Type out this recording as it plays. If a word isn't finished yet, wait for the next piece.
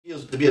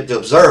To be able to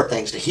observe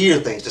things, to hear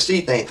things, to see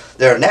things.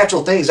 There are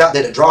natural things out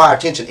there that draw our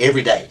attention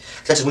every day.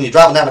 Such as when you're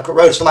driving down the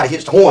road, if somebody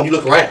hits the horn, you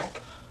look around.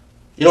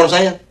 You know what I'm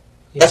saying?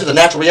 Yeah. That's just a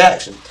natural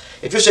reaction.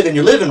 If you're sitting in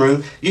your living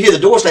room, you hear the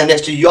door slam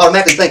next to you, you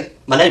automatically think,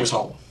 my neighbor's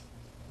home.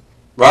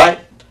 Right?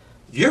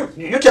 You're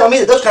telling me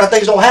that those kind of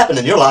things don't happen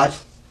in your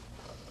life.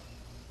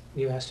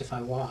 You asked if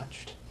I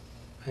watched.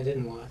 I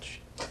didn't watch.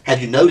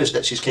 Have you noticed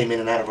that she's came in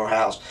and out of her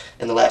house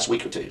in the last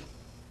week or two?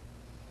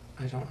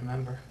 I don't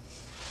remember.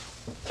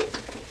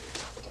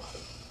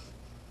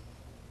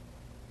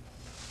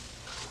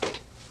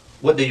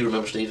 What do you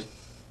remember, Stephen?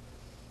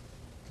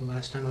 The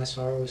last time I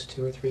saw her was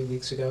 2 or 3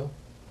 weeks ago.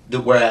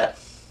 Where at?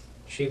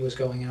 She was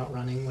going out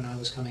running when I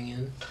was coming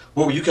in.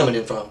 Where were you coming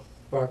in from?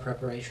 Bar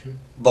preparation.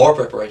 Bar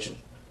preparation?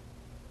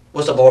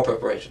 What's the bar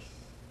preparation?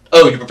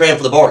 Oh, you're preparing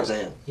for the bar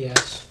exam?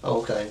 Yes.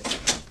 Oh, okay.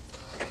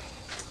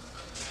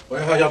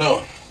 Well, how y'all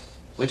doing?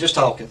 We're just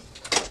talking.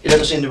 He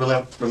doesn't seem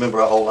to remember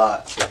a whole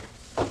lot.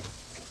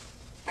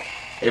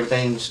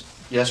 Everything's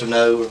yes or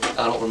no, or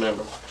I don't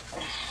remember.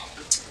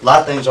 A lot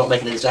of things don't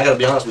make any sense. I gotta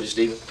be honest with you,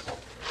 Stephen.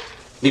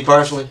 Me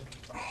personally,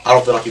 I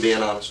don't feel like you're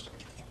being honest.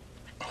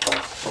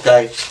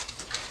 Okay?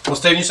 Well,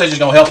 Stephen, you said you're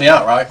going to help me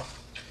out, right?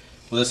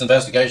 With this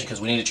investigation,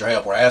 because we needed your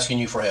help. We're asking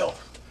you for help,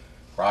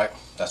 right?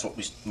 That's what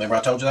we, remember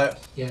I told you that?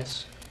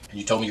 Yes. And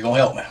you told me you're going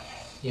to help me,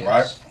 yes.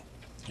 Right?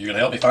 You're going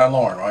to help me find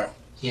Lauren, right?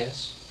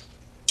 Yes.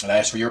 And I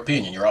asked for your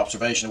opinion, your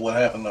observation of what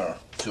happened there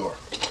to her.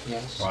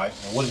 Yes. Right?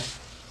 And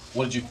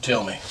what did you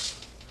tell me?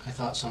 I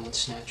thought someone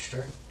snatched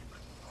her.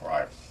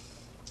 Right.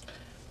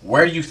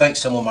 Where do you think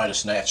someone might have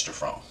snatched her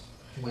from?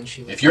 When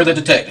she was if you're the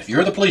detective,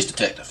 you're the police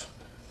detective,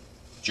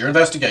 it's your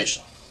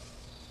investigation,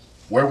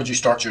 where would you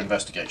start your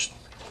investigation?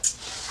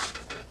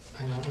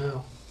 I don't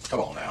know.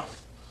 Come on now.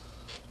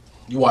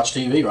 You watch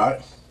TV,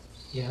 right?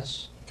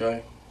 Yes.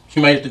 Okay.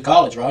 You made it through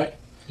college, right?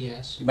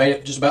 Yes. You made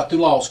it just about through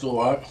law school,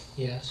 right?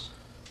 Yes.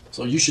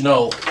 So you should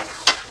know,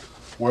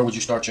 where would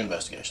you start your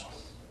investigation?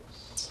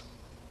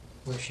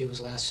 Where she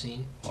was last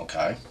seen.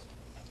 Okay.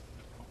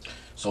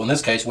 So in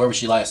this case, where was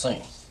she last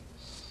seen?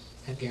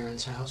 At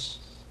Garen's house.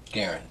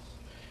 Garen.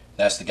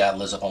 That's the guy that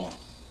lives up on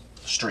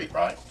the street,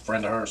 right?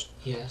 Friend of hers?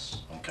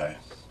 Yes. Okay.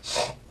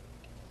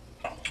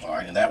 All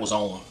right, and that was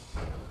on,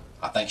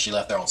 I think she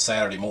left there on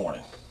Saturday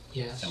morning.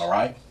 Yes. Am I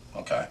right?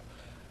 Okay.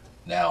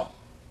 Now,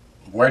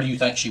 where do you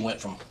think she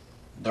went from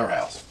their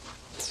house?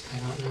 I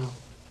don't know.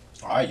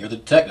 All right, you're the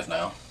detective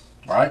now,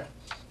 right?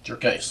 It's your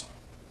case.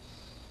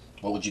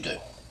 What would you do?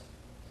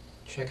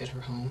 Check at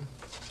her home.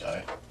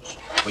 Okay.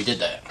 We did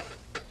that.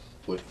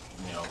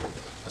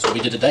 That's what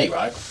we did today,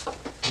 right?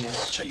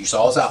 Yes. So you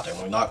saw us out there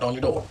when we knocked on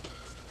your door.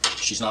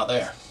 She's not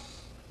there.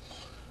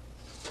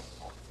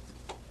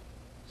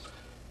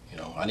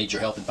 I need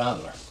your help in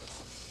finding her.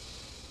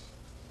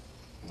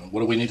 What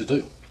do we need to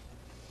do?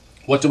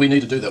 What do we need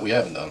to do that we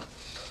haven't done?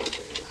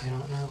 I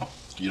don't know.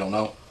 You don't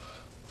know?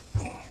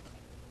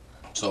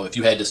 So if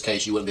you had this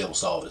case, you wouldn't be able to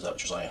solve it, is that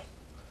what you're saying?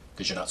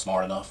 Because you're not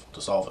smart enough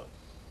to solve it?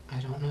 I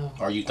don't know.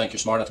 Or you think you're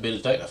smart enough to be a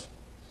detective?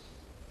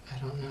 I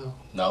don't know.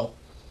 No?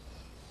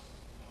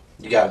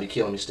 You gotta be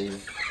killing me, Stephen.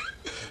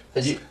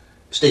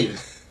 Stephen.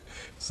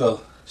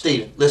 So?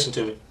 Stephen, listen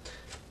to me.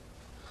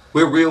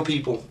 We're real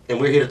people,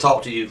 and we're here to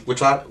talk to you.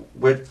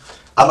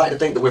 I like to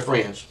think that we're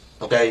friends,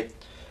 okay?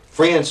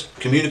 Friends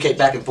communicate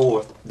back and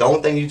forth. The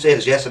only thing you said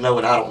is yes or no,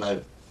 and I don't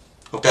know,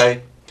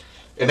 okay?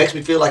 It makes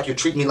me feel like you're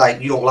treating me like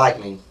you don't like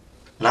me,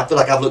 and I feel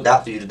like I've looked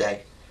out for you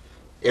today.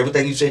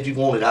 Everything you said you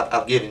wanted,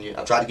 I've given you.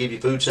 I've tried to give you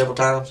food several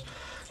times.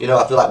 I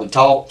feel like we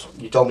talked.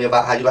 You told me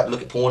about how you like to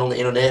look at porn on the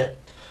internet.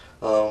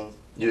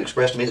 You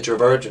expressed to me that you're a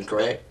virgin,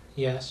 correct?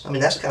 Yes. I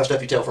mean, that's the kind of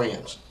stuff you tell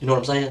friends. You know what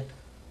I'm saying?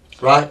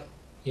 Right?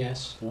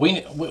 Yes. We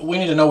need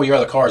to know where your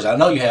other car is. I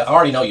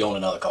already know you own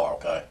another car,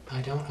 okay?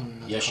 I don't own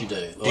another yes, car. you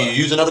do. Do you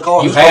use another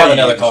car? You have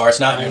another car. It's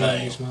not in your I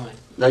name. use mine.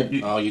 No,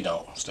 Oh, you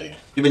don't, Steve.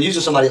 You've been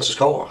using somebody else's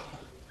car.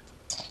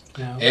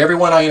 No.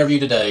 Everyone I interview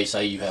today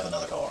say you have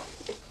another car.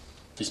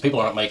 These people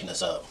aren't making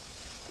this up.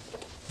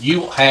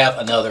 You have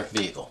another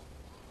vehicle.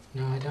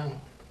 No, I don't.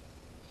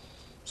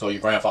 So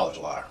your grandfather's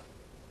a liar.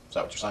 Is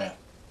that what you're saying?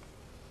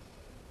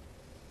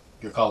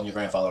 You're calling your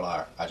grandfather a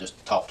liar. I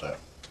just talked to him,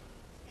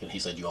 and he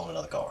said you own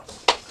another car.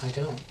 I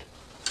don't.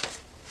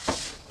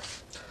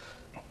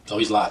 So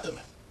he's lied to me.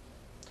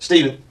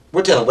 Stephen,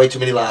 we're telling way too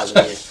many lies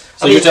in here.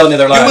 So you're telling me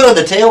they're lying? You're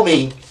willing to tell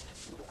me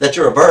that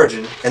you're a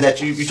virgin and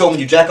that you told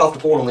me you jack off the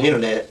porn on the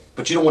internet,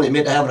 but you don't want to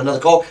admit to having another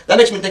car. That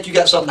makes me think you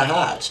got something to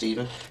hide,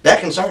 Stephen. That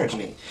concerns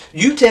me.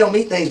 You tell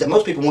me things that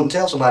most people wouldn't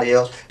tell somebody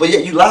else, but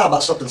yet you lie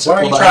about something simple.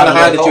 Why are you about trying to having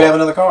hide another that you car. have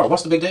another car?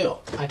 What's the big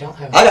deal? I don't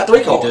have. I got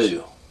 3 cars. You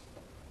do.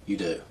 You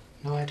do.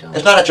 No, I don't.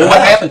 It's not at your What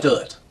house. happened to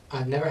it?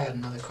 I've never had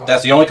another car.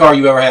 That's the only car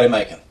you ever had in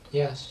Macon?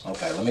 Yes.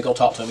 Okay, let me go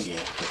talk to him again,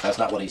 because that's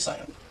not what he's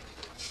saying.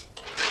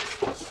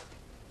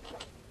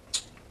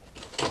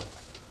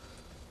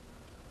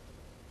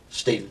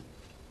 Stephen,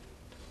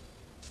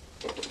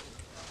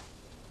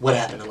 what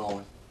happened to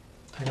Lauren?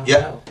 I don't Yeah.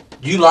 know.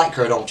 You like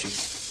her, don't you?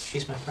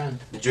 She's my friend.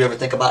 Did you ever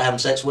think about having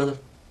sex with her?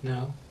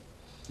 No.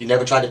 You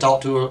never tried to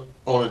talk to her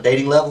on a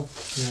dating level?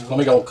 No. Let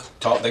me go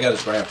talk. They got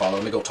his grandfather.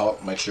 Let me go talk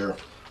and make sure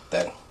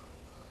that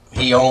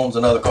he owns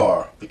another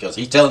car because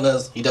he's telling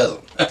us he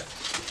doesn't.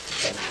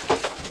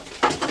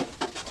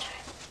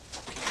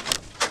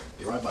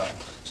 Be right back.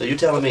 So you're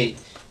telling me,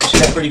 you see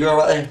that pretty girl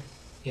right there?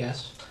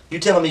 Yes. You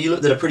telling me you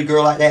looked at a pretty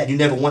girl like that and you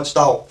never once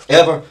thought,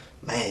 ever,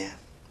 man,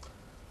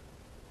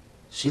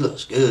 she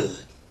looks good.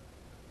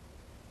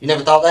 You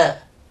never thought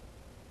that?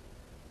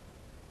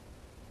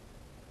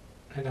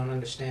 I don't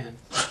understand.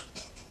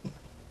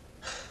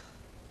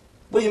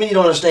 What do you mean you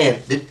don't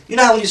understand? You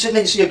know how when you're sitting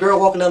there, you see a girl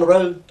walking down the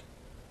road,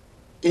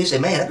 and you say,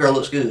 man, that girl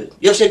looks good.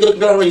 You ever see a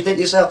good-looking girl and you think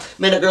to yourself,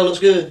 man, that girl looks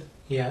good?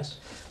 Yes.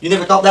 You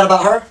never thought that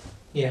about her?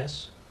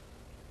 Yes.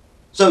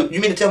 So you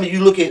mean to tell me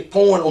you look at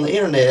porn on the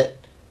internet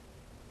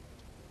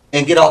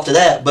and get off to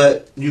that,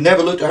 but you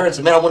never looked at her and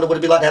said, man, I wonder what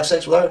it'd be like to have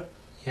sex with her?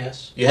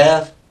 Yes. You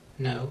have?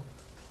 No.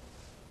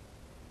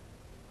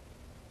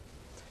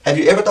 Have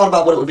you ever thought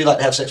about what it would be like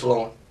to have sex with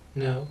Lauren?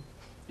 No.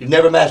 You've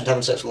never imagined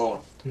having sex with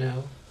Lauren?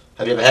 No.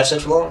 Have you ever had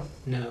sex with Lauren?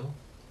 No.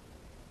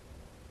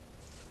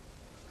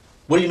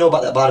 What do you know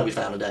about that body we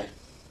found today?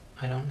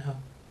 I don't know.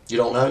 You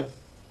don't know?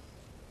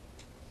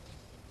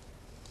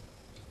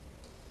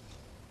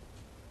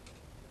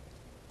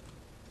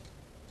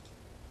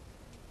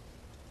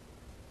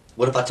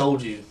 What if I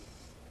told you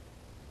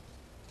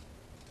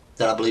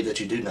that I believe that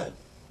you do know?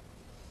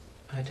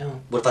 I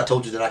don't. What if I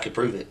told you that I could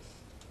prove it?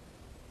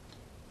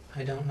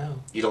 I don't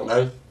know. You don't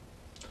know?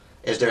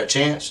 Is there a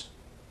chance?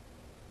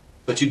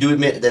 But you do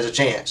admit that there's a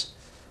chance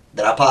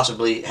that I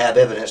possibly have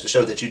evidence to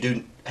show that you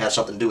do have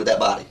something to do with that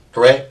body,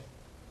 correct?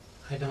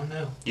 I don't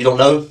know. You don't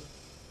know?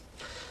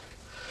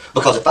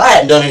 Because if I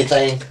hadn't done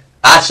anything,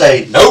 I'd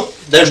say, nope,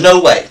 there's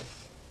no way.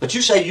 But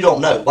you say you don't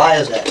know. Why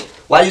is that?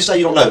 Why do you say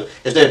you don't know?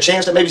 Is there a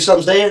chance that maybe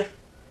something's there?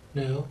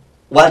 No.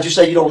 Why did you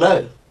say you don't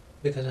know?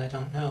 Because I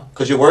don't know.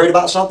 Because you're worried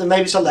about something?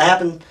 Maybe something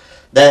happened,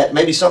 that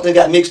maybe something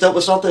got mixed up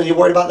with something and you're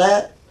worried about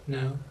that?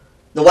 No.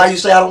 Then why do you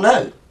say I don't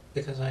know?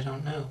 Because I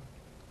don't know.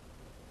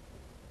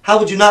 How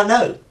would you not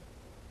know?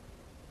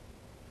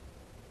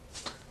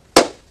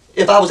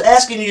 If I was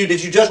asking you,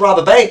 did you just rob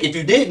a bank? If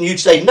you didn't, you'd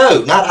say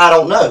no, not I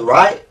don't know,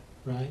 right?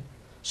 Right.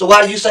 So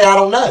why do you say I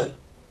don't know?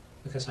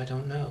 Because I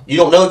don't know. You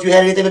don't know if you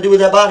had anything to do with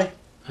that body?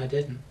 I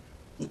didn't.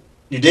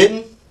 You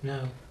didn't?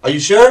 No. Are you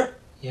sure?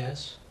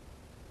 Yes.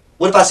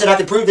 What if I said I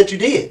could prove that you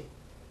did?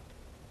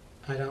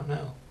 I don't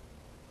know.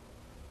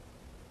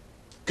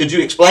 Could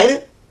you explain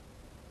it?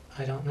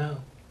 I don't know.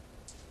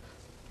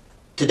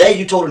 Today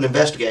you told an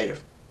investigator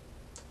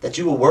that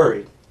you were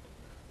worried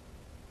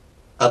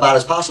about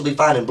us possibly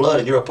finding blood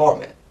in your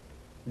apartment,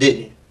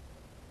 didn't you?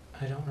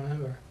 I don't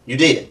remember. You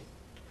did.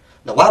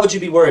 Now why would you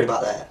be worried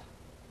about that?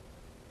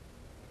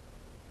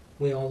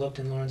 We all looked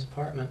in Lauren's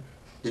apartment.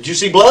 Did you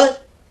see blood?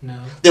 No.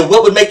 Then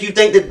what would make you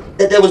think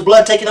that there was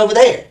blood taken over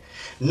there?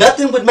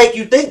 Nothing would make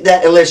you think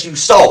that unless you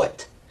saw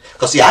it.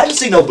 Because see, I didn't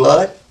see no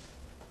blood.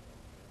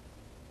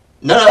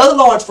 None of the other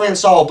Lawrence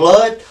friends saw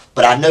blood,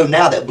 but I know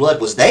now that blood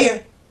was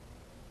there.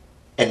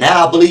 And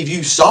now I believe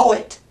you saw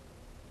it.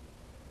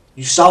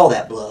 You saw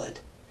that blood.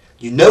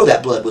 You know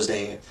that blood was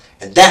there.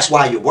 And that's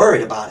why you're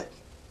worried about it.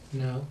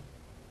 No.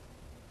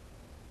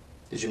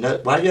 Did you know?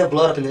 Why do you have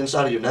blood up in the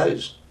inside of your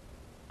nose?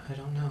 I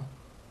don't know.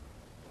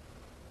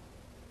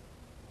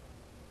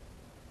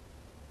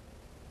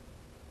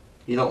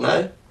 You don't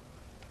know?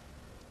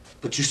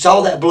 But you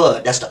saw that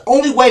blood. That's the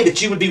only way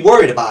that you would be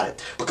worried about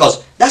it.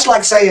 Because that's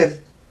like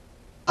saying,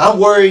 I'm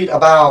worried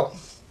about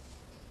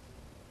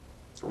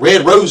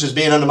red roses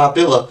being under my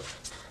pillow,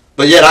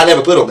 but yet I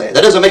never put them there.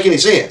 That doesn't make any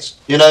sense.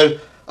 You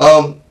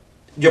know,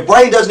 your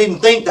brain doesn't even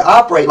think to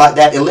operate like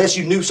that unless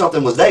you knew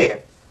something was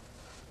there.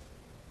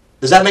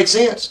 Does that make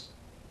sense?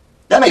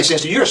 That makes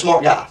sense to you. You're a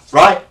smart guy,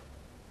 right?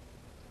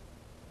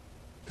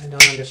 I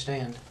don't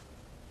understand.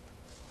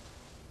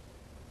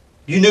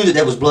 You knew that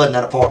there was blood in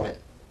that apartment.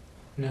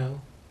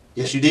 No.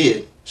 Yes, you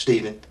did,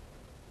 Stephen.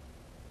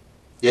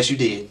 Yes, you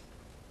did.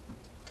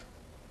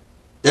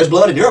 There's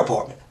blood in your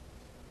apartment,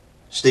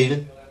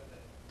 Stephen.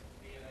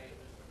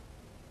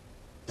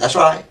 That's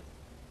right.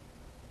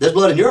 There's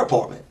blood in your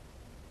apartment.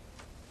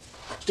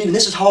 Stephen,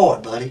 this is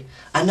hard, buddy.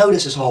 I know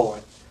this is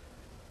hard.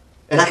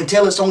 And I can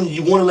tell it's on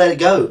you. You want to let it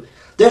go.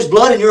 There's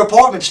blood in your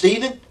apartment,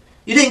 Stephen.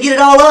 You didn't get it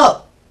all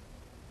up.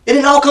 It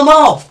didn't all come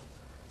off.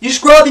 You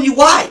scrubbed and you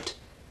wiped.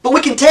 But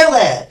we can tell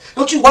that.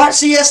 Don't you wipe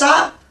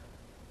CSI?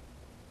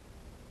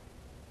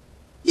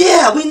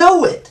 Yeah, we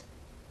know it.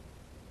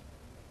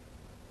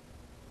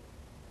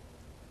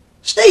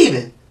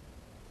 Stephen,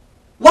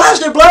 why is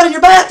there blood in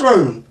your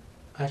bathroom?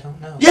 I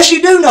don't know. Yes,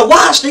 you do know.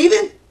 Why,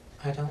 Stephen?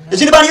 I don't know.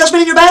 Has anybody else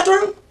been in your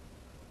bathroom?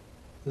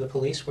 The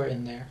police were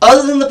in there.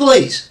 Other than the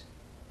police?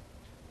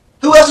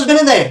 Who else has been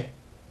in there?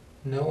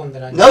 No one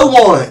that I No know.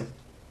 one.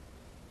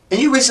 And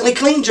you recently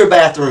cleaned your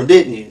bathroom,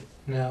 didn't you?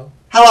 No.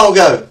 How long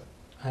ago?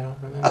 I don't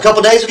remember. A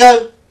couple days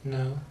ago?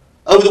 No.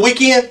 Over the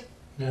weekend?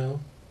 No.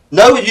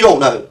 No, you don't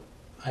know.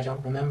 I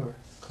don't remember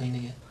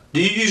cleaning it.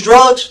 Do you use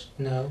drugs?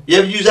 No. You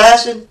ever use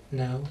acid?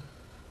 No.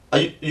 Are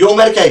you on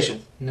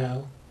medication?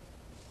 No.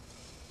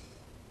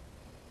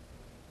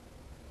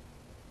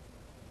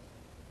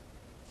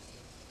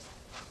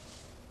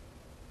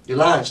 You're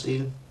lying,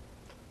 Stephen.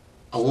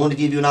 I wanted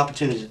to give you an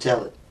opportunity to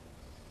tell it.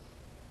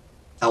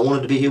 I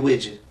wanted to be here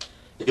with you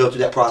to go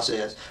through that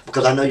process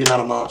because I know you're not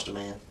a monster,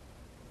 man.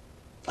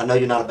 I know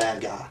you're not a bad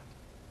guy.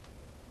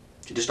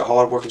 You're just a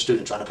hard-working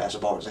student trying to pass a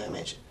bar exam,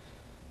 ain't you?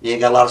 You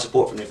ain't got a lot of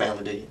support from your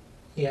family, do you?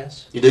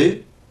 Yes. You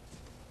do?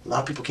 A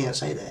lot of people can't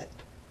say that.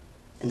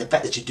 And the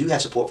fact that you do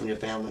have support from your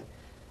family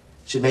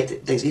should make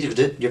things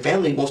easier. Your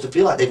family wants to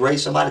feel like they've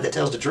raised somebody that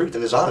tells the truth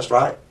and is honest,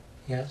 right?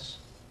 Yes.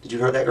 Did you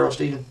hurt that girl,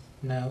 Stephen?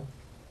 No.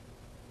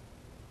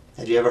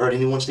 Have you ever hurt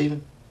anyone,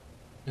 Stephen?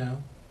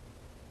 No.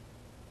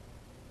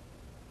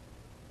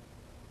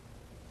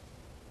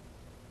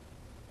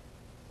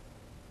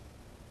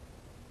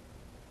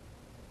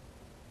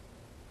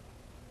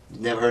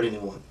 You've never hurt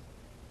anyone.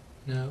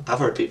 No. I've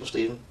hurt people,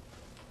 Stephen.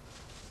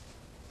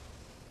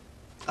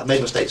 I've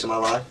made mistakes in my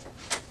life.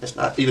 It's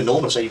not even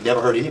normal to say you've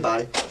never hurt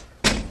anybody.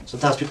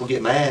 Sometimes people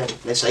get mad.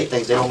 They say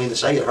things they don't mean to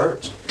say. It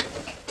hurts.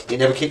 You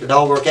never kicked a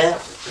dog or a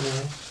cat?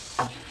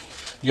 No.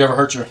 You ever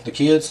hurt the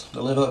kids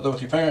that live up there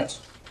with your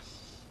parents?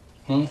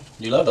 You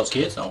love those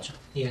kids, don't you?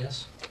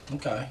 Yes.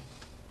 Okay.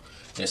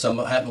 If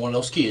something happened to one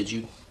of those kids,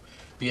 you'd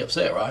be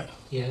upset, right?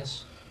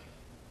 Yes.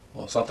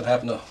 Well, something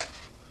happened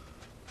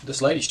to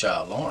this lady's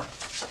child, Lauren.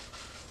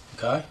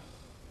 Okay?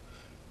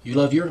 You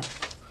love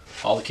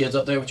all the kids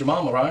up there with your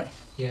mama, right?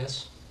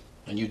 Yes.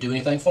 And you'd do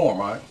anything for them,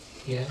 right?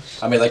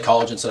 Yes. I mean, they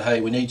called you and said, hey,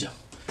 we need you.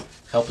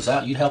 Help us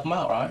out. You'd help them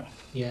out, right?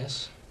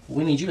 Yes.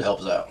 We need you to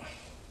help us out.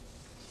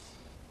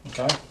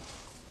 Okay?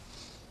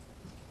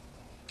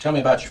 Tell me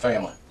about your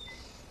family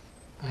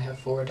I have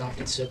 4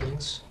 adopted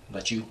siblings.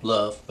 that you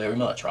love very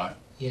much, right?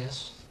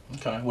 Yes.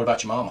 Okay. What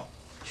about your mama?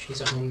 She's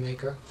a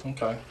homemaker.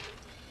 Okay.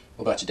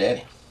 What about your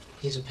daddy?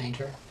 He's a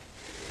painter.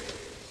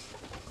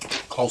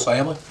 Close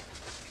family?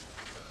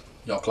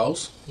 Y'all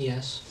close?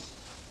 Yes.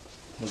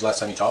 When was the last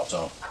time you talked to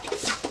them?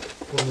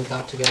 When we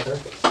got together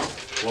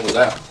When was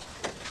that?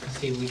 a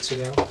few weeks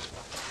ago,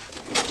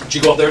 Did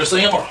you go up there to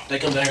see them, or they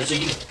come down here to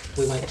see you?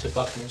 we went to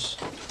Buckner's.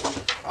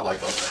 I like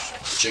those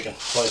chicken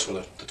place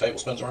where the table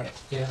spins around.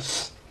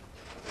 Yes.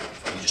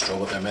 You just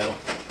drove up there and met them?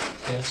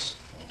 Yes.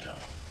 Okay.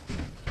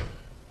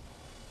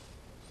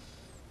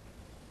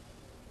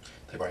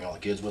 They bring all the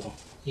kids with them?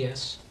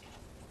 Yes.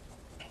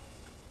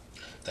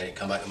 They didn't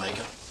come back to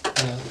Macon?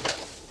 No.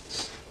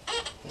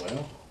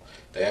 Well,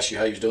 they asked you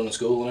how you was doing in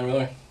school and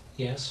everything?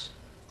 Yes.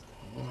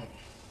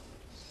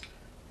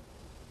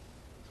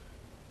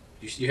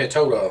 You had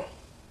told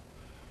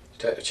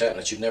Detective Chapman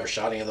that you've never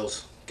shot any of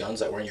those guns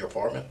that were in your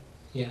apartment?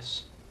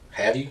 Yes.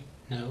 Have you?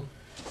 No.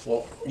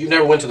 Well, you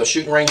never went to the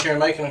shooting range here in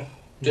Macon and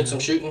did No. some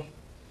shooting?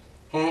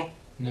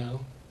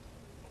 No.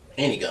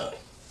 Any gun?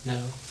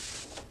 No.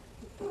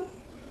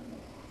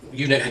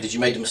 Did you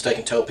make the mistake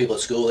and tell people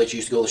at school that you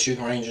used to go to the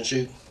shooting range and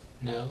shoot?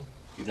 No.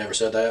 You've never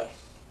said that?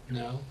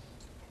 No.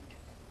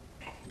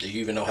 Do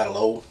you even know how to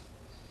load an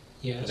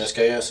Yes.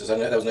 SKS?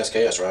 That was an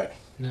SKS, right?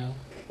 No.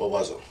 What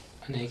was it?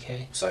 An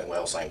AK.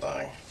 Same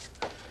thing.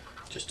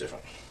 Just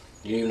different.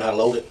 You even know how to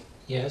load it?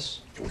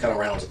 Yes. What kind of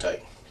rounds it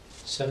take?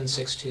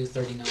 7.62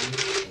 39.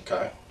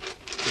 Okay.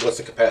 What's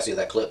the capacity of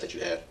that clip that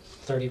you had?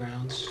 30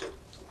 rounds.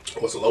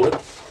 What's it loaded?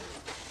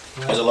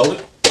 Well, Is it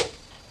loaded?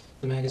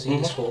 the magazine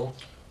is full.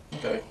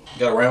 Okay. You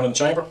got a round in the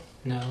chamber?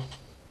 No.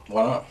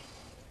 Why not?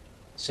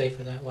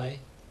 Safer that way.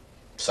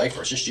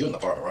 Safer. It's just you in the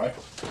apartment, right?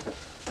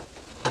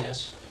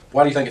 Yes.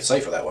 Why do you think it's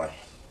safer that way?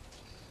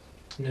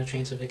 No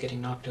chance of it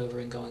getting knocked over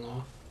and going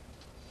off.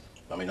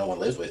 I mean, no one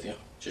lives with you.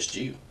 Just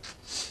you.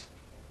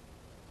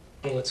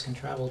 Bullets can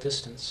travel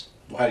distance.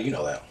 Well, how do you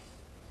know that?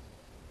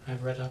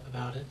 I've read up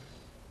about it.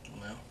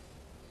 Well,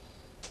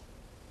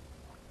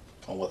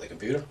 on what, the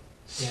computer?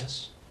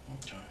 Yes.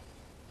 Okay.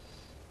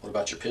 What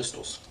about your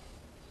pistols?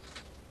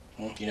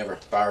 You never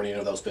fired any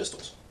of those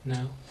pistols?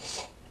 No.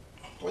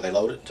 Were they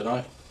loaded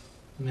tonight?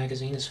 The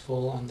magazine is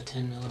full on the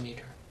 10mm.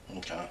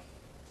 Okay.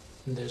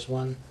 And there's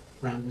one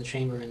round in the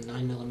chamber in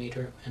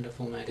 9mm and a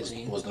full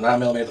magazine. Was the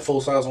 9mm the full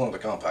size one or the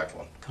compact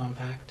one?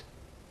 Compact.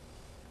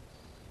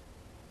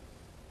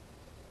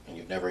 And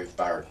you've never even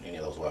fired any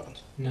of those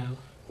weapons? No.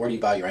 Where do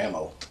you buy your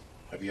ammo?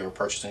 Have you ever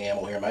purchased any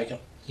ammo here in Macon?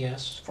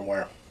 Yes. From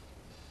where?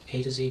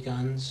 A to Z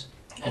Guns.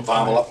 On and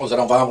Vinyl, was that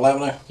on Vinyl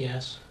Avenue?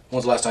 Yes.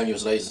 When's the last time you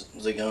was at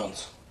Z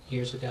Guns?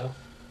 Years ago.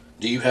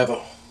 Do you have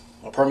a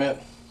permit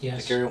to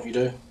Yes. carry them? You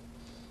do?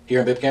 Here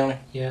in Bibb County?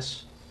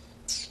 Yes.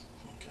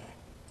 Okay.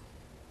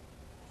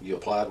 You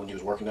applied when you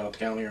was working down at the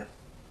county or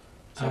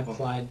I something?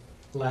 applied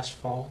last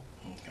fall.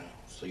 Okay.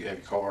 So you have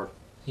your card.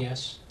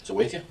 Yes. Is it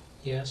with you?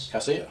 Yes. Can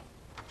I see it?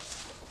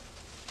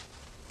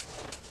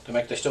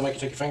 They still make you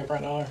take your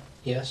fingerprint down there?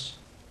 Yes.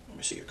 Let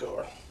me see your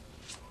card.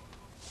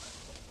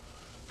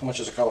 How much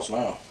does it cost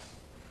now?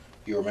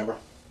 You remember?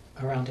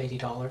 Around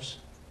 $80.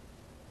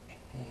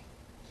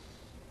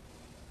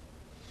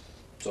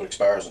 So it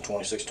expires in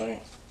 2016.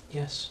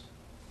 Yes.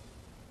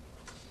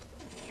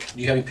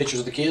 Do you have any pictures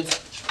of the kids?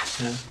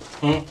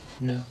 No.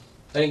 No.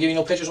 They didn't give you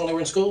no pictures when they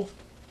were in school?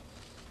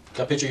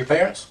 Got a picture of your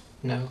parents?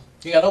 No.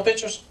 You got no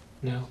pictures?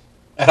 No.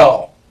 At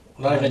all?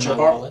 Not even In at your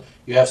my apartment? wallet.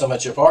 You have some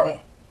at your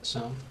apartment?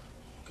 Some.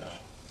 Okay.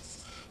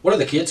 What do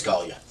the kids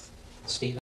call you? Stephen